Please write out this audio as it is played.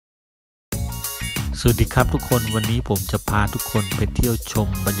สวัสดีครับทุกคนวันนี้ผมจะพาทุกคนไปเที่ยวชม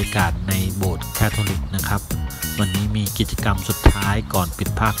บรรยากาศในโบสถ์คาทอลิกนะครับวันนี้มีกิจกรรมสุดท้ายก่อนปิด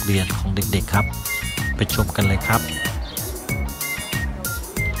ภาคเรียนของเด็กๆครับไปชมกันเลยครับ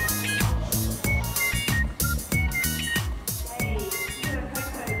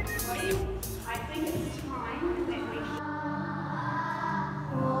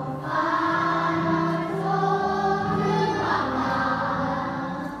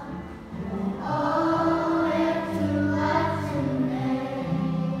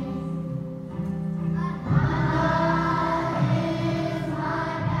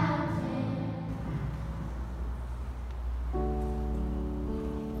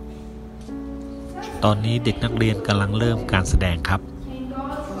ตอนนี้เด็กนักเรียนกำลังเริ่มการแสดงครับ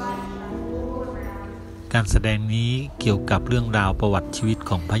การแสดงนี้เกี่ยวกับเรื่องราวประวัติชีวิต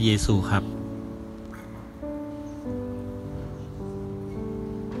ของพระเยซูครับ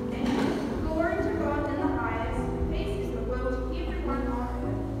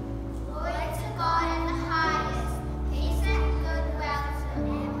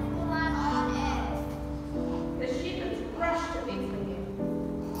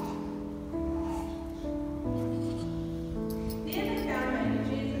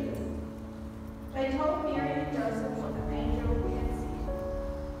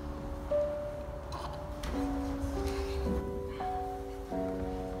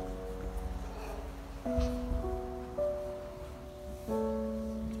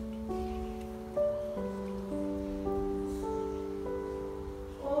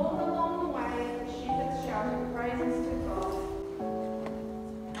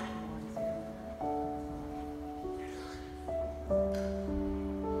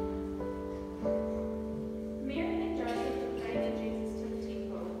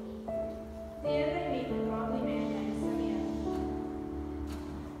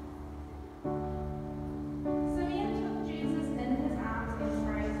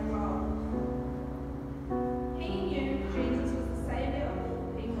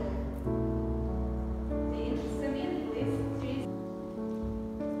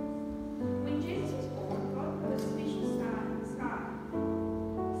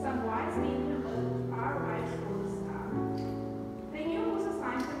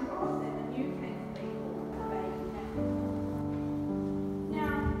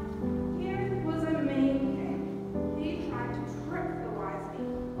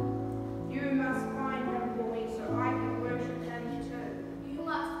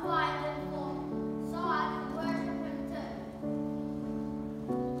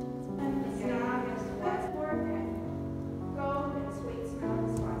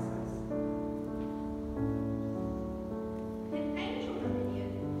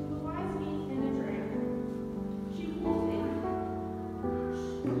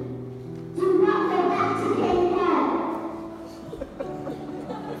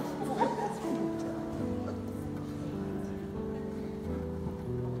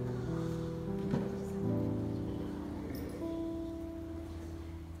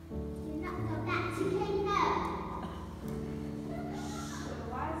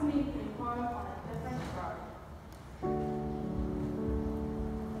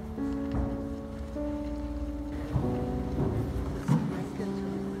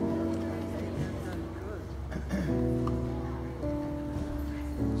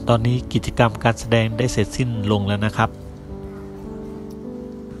ตอนนี้กิจกรรมการแสดงได้เสร็จสิ้นลงแล้วนะครับ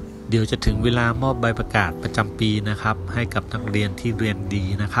เดี๋ยวจะถึงเวลามอบใบประกาศประจำปีนะครับให้กับนักเรียนที่เรียนดี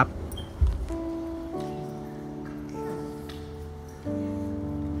นะครับ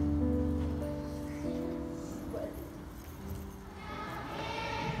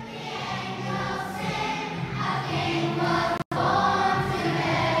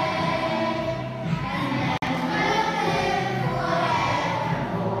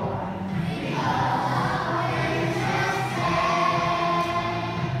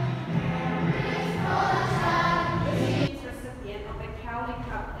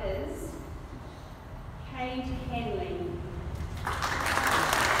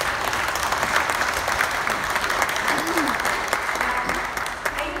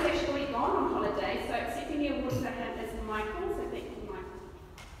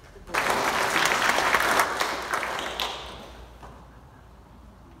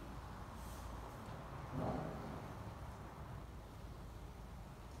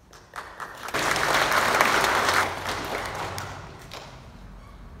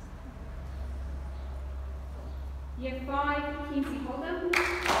Year 5, Kinsey Holden.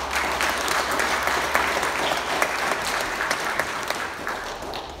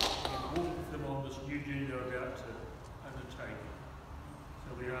 Walk them on this new journey they're about to undertake.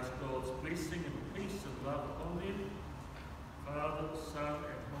 So We ask God's blessing and peace and love upon them, Father, Son,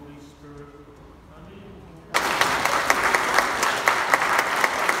 and Holy Spirit. Amen.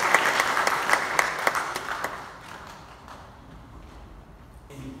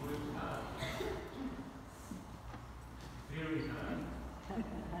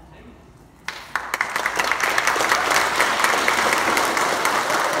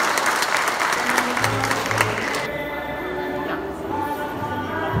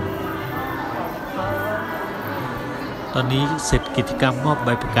 ตอนนี้เสร็จกิจกรรมมอบใบ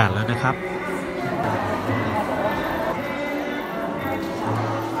ประกาศแล้วนะครับ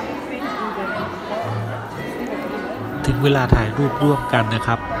ถึงเวลาถ่ายรูปร่วมกันนะค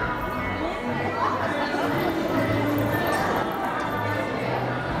รับ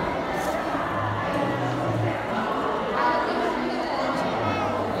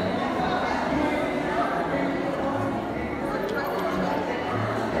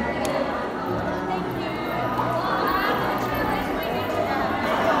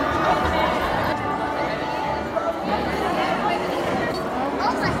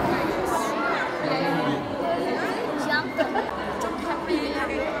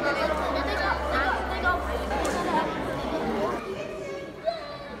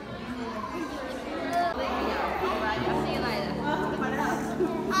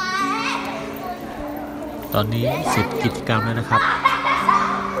ตอนนี้เสร็จกิจกรรมแล้วนะครับ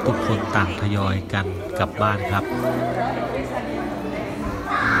ทุกคนต่างทยอยกันกลับบ้านครับ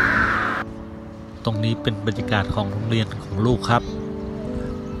ตรงนี้เป็นบรรยากาศของโรงเรียนของลูกครับ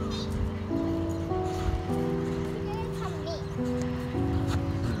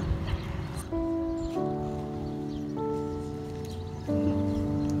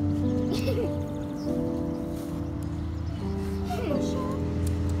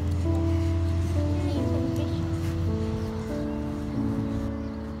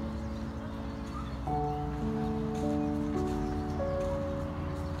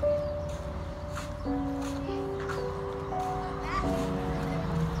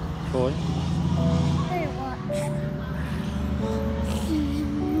โอ้ย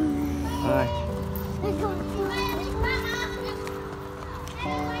ไป